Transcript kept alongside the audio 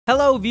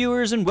Hello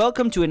viewers, and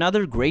welcome to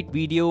another great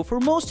video for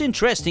most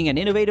interesting and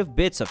innovative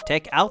bits of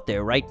tech out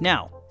there right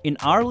now in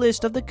our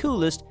list of the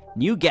coolest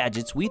new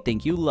gadgets we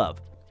think you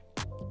love.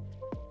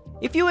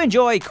 If you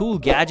enjoy cool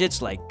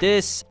gadgets like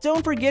this,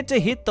 don't forget to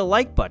hit the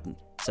like button,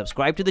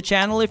 subscribe to the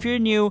channel if you're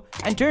new,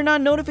 and turn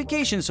on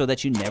notifications so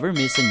that you never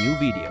miss a new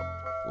video.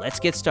 Let's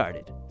get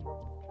started.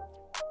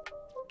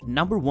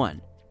 Number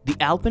 1. The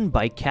Alpen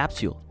Bike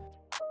Capsule.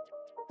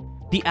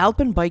 The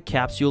Alpen Bike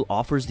Capsule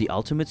offers the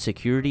ultimate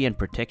security and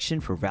protection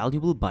for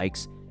valuable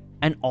bikes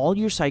and all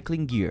your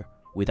cycling gear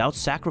without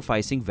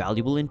sacrificing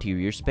valuable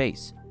interior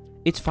space.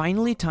 It's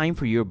finally time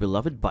for your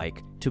beloved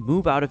bike to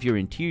move out of your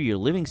interior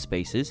living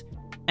spaces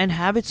and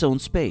have its own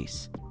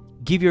space.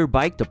 Give your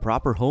bike the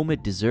proper home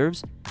it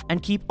deserves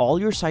and keep all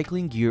your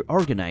cycling gear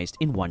organized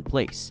in one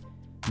place.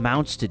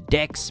 Mounts to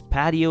decks,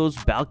 patios,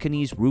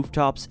 balconies,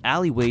 rooftops,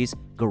 alleyways,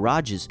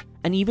 garages,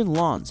 and even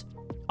lawns,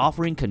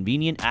 offering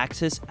convenient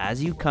access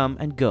as you come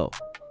and go.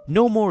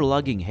 No more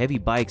lugging heavy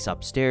bikes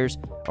upstairs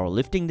or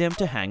lifting them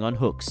to hang on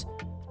hooks.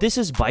 This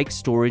is bike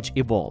storage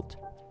evolved.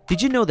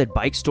 Did you know that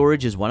bike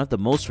storage is one of the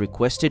most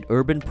requested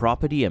urban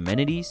property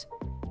amenities?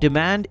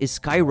 Demand is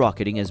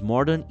skyrocketing as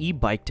modern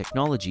e-bike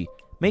technology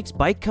makes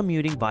bike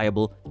commuting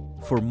viable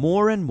for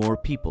more and more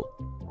people.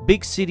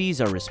 Big cities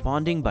are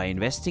responding by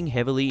investing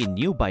heavily in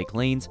new bike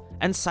lanes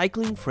and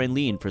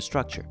cycling-friendly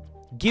infrastructure.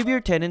 Give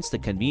your tenants the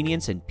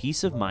convenience and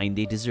peace of mind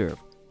they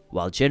deserve,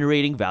 while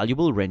generating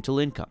valuable rental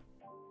income.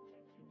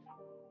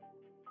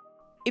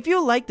 If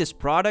you like this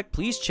product,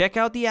 please check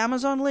out the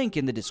Amazon link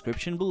in the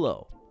description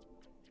below.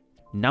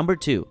 Number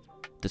 2.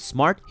 The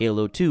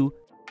martHalo 2.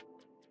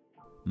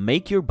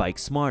 Make your bike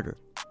smarter.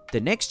 The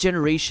next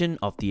generation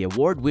of the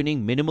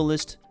award-winning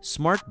minimalist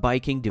smart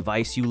biking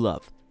device you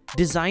love,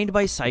 designed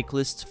by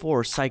cyclists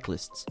for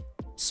cyclists.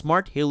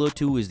 martHalo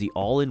 2 is the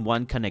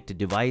all-in-one connected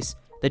device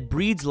that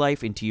breathes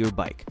life into your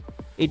bike.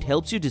 It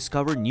helps you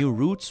discover new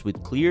routes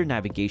with clear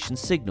navigation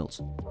signals.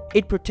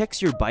 It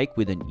protects your bike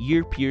with an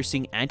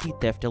ear-piercing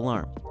anti-theft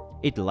alarm.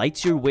 It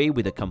lights your way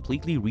with a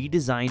completely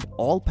redesigned,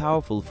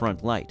 all-powerful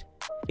front light.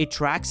 It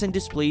tracks and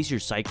displays your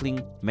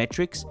cycling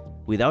metrics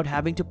without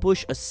having to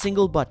push a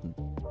single button,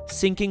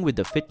 syncing with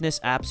the fitness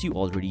apps you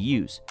already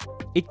use.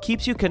 It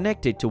keeps you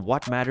connected to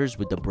what matters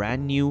with the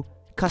brand new,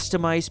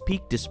 customized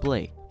peak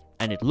display,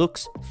 and it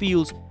looks,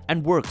 feels,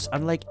 and works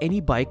unlike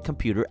any bike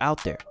computer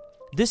out there.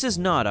 This is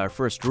not our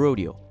first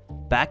rodeo.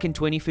 Back in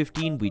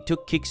 2015, we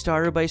took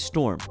Kickstarter by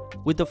storm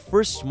with the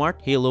first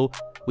martHalo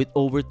with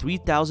over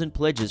 3,000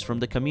 pledges from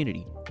the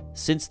community.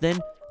 Since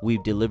then,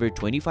 we've delivered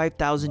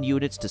 25,000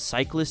 units to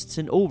cyclists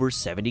in over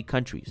 70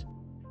 countries.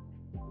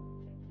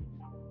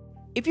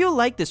 If you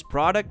like this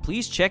product,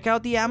 please check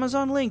out the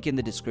Amazon link in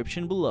the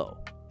description below.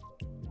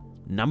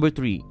 Number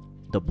 3.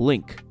 The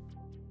Blync.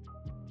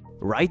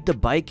 Ride the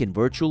bike in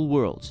virtual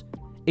worlds.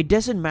 It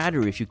doesn't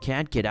matter if you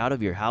can't get out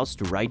of your house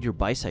to ride your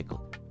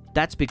bicycle.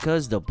 That's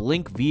because the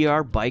Blync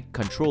VR bike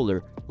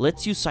controller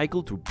lets you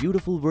cycle through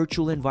beautiful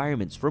virtual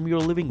environments from your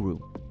living room.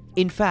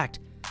 In fact,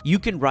 you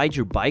can ride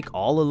your bike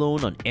all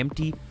alone on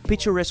empty,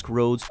 picturesque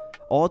roads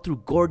or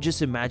through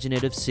gorgeous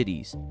imaginative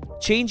cities.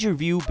 Change your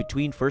view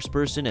between first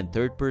person and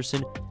third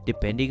person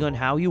depending on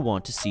how you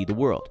want to see the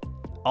world.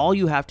 All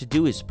you have to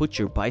do is put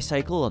your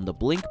bicycle on the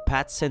Blync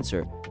path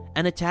sensor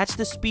and attach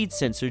the speed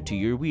sensor to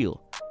your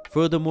wheel.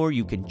 Furthermore,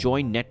 you can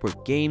join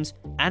network games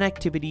and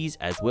activities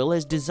as well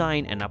as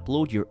design and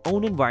upload your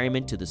own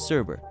environment to the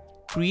server.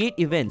 Create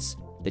events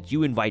that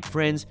you invite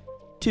friends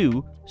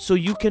to so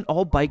you can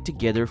all bike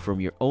together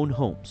from your own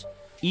homes.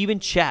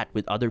 Even chat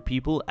with other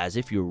people as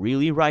if you're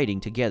really riding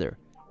together.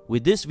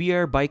 With this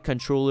VR bike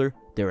controller,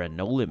 there are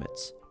no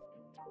limits.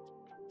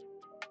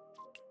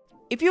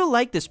 If you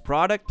like this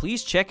product,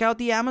 please check out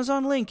the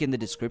Amazon link in the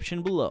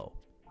description below.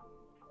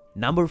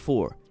 Number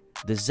 4.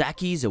 The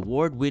Zackees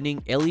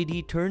award-winning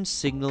LED turn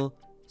signal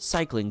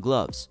cycling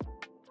gloves.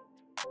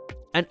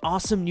 An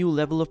awesome new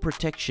level of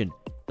protection,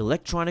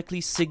 electronically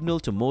signal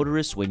to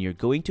motorists when you're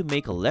going to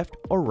make a left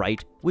or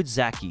right with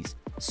Zackees.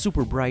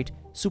 Super bright,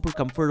 super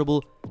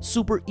comfortable,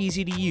 super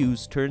easy to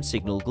use turn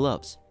signal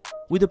gloves.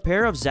 With a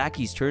pair of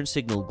Zackees turn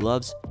signal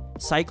gloves,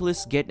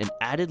 cyclists get an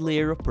added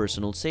layer of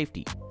personal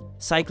safety.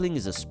 Cycling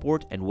is a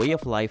sport and way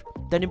of life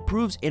that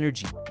improves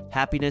energy,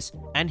 happiness,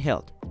 and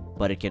health.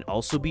 But it can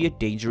also be a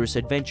dangerous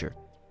adventure,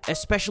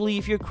 especially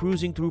if you're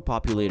cruising through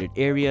populated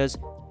areas,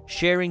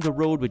 sharing the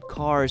road with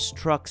cars,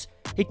 trucks.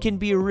 It can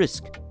be a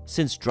risk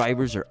since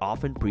drivers are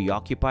often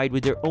preoccupied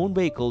with their own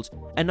vehicles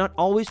and not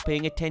always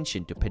paying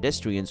attention to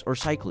pedestrians or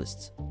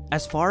cyclists.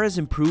 As far as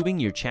improving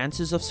your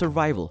chances of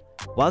survival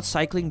while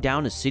cycling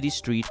down a city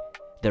street,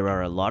 there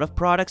are a lot of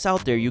products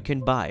out there you can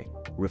buy: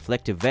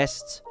 reflective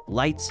vests,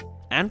 lights,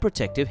 and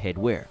protective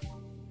headwear.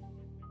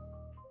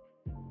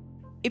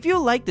 If you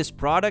like this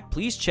product,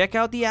 please check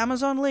out the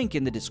Amazon link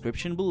in the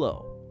description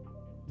below.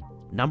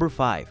 Number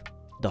 5.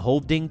 The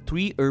Hövding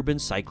 3 Urban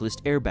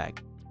Cyclist Airbag.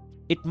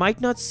 It might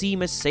not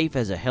seem as safe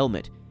as a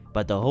helmet,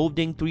 but the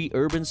Hövding 3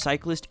 Urban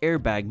Cyclist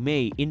Airbag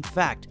may, in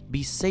fact,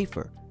 be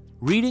safer.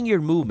 Reading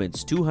your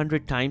movements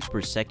 200 times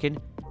per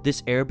second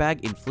This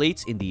airbag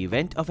inflates in the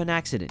event of an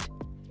accident.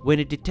 When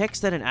it detects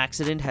that an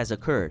accident has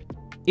occurred,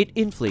 it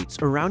inflates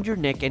around your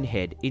neck and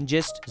head in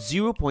just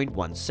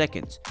 0.1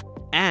 seconds.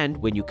 And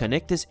when you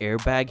connect this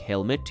airbag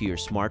helmet to your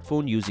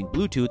smartphone using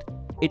Bluetooth,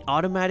 it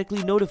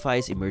automatically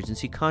notifies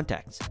emergency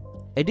contacts.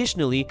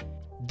 Additionally,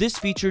 this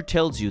feature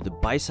tells you the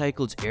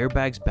bicycle's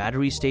airbag's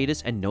battery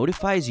status and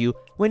notifies you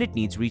when it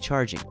needs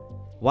recharging.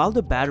 While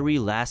the battery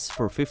lasts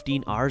for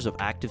 15 hours of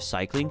active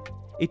cycling,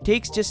 it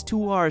takes just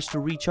 2 hours to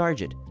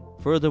recharge it.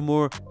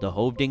 Furthermore, the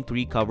Hövding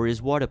 3 cover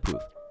is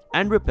waterproof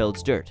and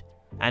repels dirt,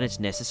 and it's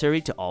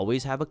necessary to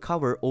always have a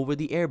cover over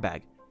the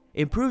airbag.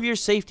 Improve your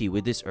safety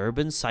with this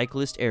urban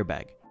cyclist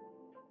airbag.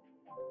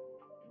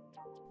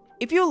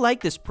 If you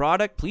like this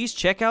product, please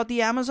check out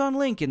the Amazon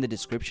link in the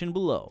description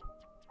below.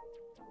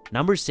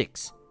 Number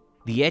 6.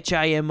 The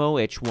HIMO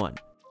H1.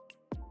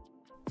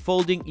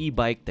 Folding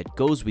e-bike that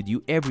goes with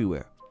you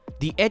everywhere.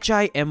 The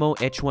HIMO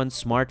H1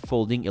 Smart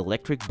Folding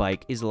Electric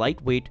Bike is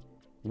lightweight,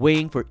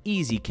 weighing for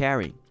easy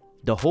carrying.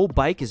 The whole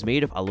bike is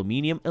made of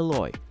aluminum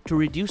alloy to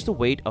reduce the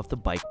weight of the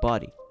bike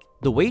body.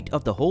 The weight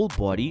of the whole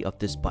body of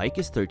this bike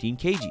is 13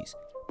 kgs.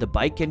 The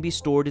bike can be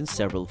stored in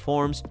several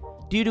forms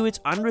due to its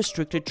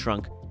unrestricted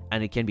trunk,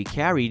 and it can be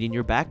carried in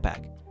your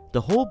backpack.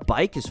 The whole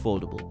bike is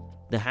foldable.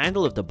 The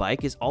handle of the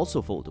bike is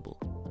also foldable.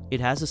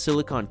 It has a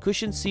silicone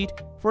cushion seat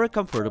for a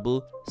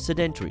comfortable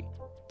sedentary.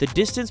 The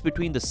distance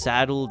between the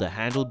saddle, the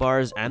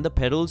handlebars, and the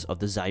pedals of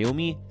the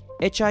Xiaomi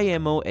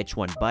HIMO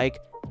H1 bike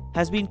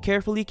has been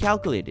carefully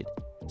calculated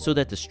so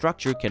that the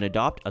structure can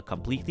adopt a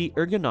completely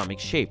ergonomic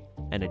shape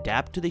and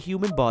adapt to the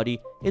human body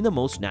in the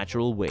most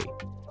natural way,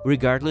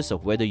 regardless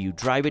of whether you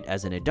drive it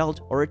as an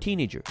adult or a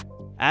teenager.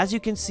 As you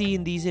can see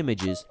in these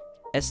images,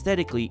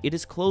 aesthetically it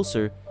is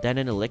closer than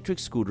an electric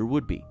scooter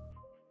would be.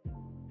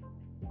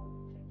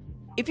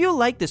 If you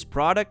like this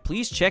product,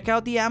 please check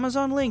out the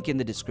Amazon link in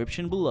the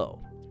description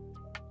below.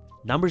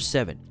 Number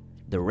 7.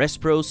 The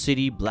Respro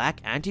City Black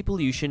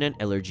Anti-Pollution and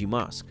Allergy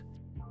Mask.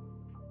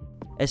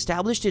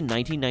 Established in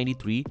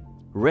 1993,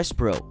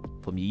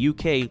 Respro from the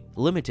UK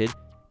Limited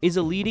is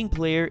a leading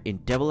player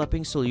in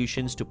developing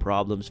solutions to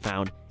problems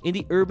found in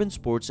the urban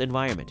sports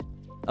environment.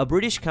 A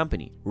British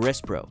company,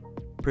 Respro,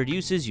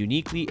 produces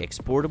uniquely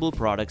exportable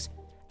products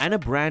and a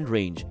brand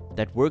range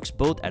that works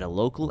both at a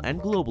local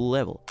and global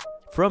level.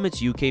 From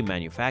its UK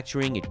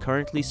manufacturing, it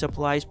currently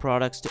supplies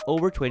products to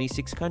over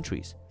 26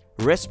 countries.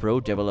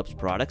 Respro develops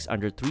products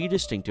under 3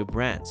 distinctive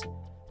brands: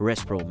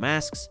 Respro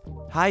Masks,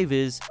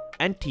 Hi-Vis,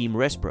 and Team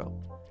Respro.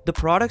 The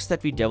products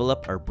that we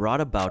develop are brought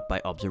about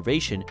by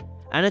observation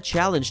and a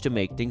challenge to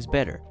make things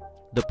better.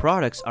 The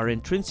products are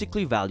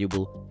intrinsically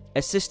valuable,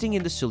 assisting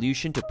in the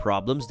solution to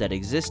problems that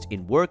exist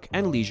in work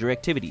and leisure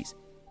activities,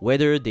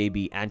 whether they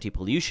be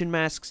anti-pollution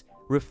masks,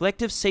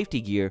 reflective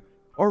safety gear,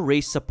 or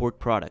race support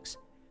products.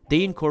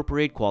 They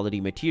incorporate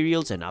quality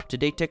materials and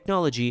up-to-date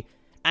technology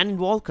and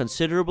involve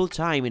considerable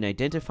time in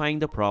identifying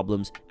the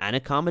problems and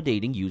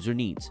accommodating user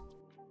needs.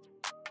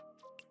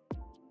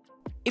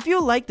 If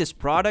you like this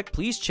product,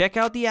 please check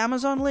out the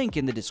Amazon link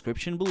in the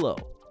description below.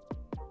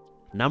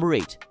 Number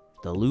 8.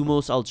 The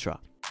Lumos Ultra.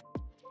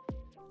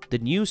 The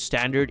new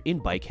standard in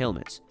bike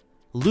helmets.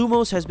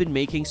 Lumos has been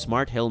making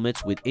smart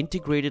helmets with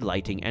integrated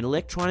lighting and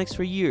electronics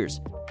for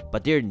years,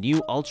 but their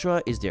new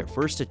Ultra is their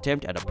first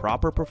attempt at a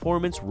proper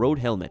performance road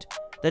helmet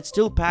that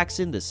still packs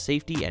in the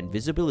safety and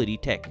visibility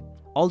tech.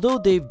 Although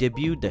they've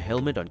debuted the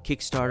helmet on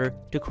Kickstarter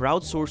to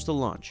crowdsource the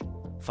launch,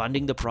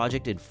 funding the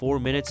project in 4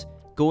 minutes,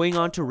 going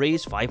on to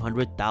raise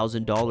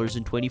 $500,000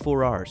 in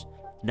 24 hours.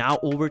 Now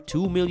over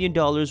 $2 million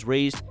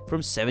raised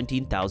from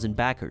 17,000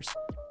 backers.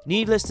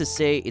 Needless to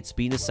say, it's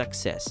been a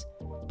success,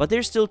 but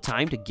there's still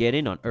time to get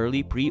in on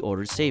early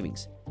pre-order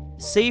savings.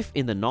 Safe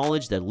in the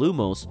knowledge that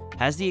Lumos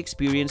has the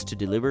experience to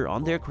deliver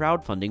on their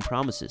crowdfunding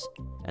promises,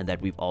 and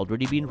that we've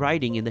already been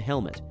riding in the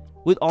helmet,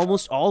 with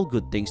almost all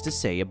good things to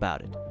say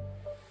about it.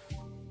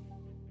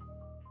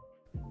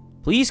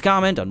 Please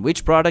comment on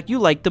which product you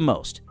like the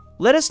most.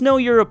 Let us know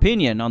your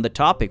opinion on the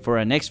topic for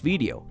our next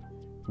video.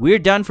 We're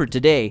done for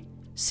today.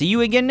 See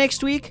you again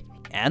next week,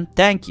 and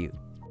thank you.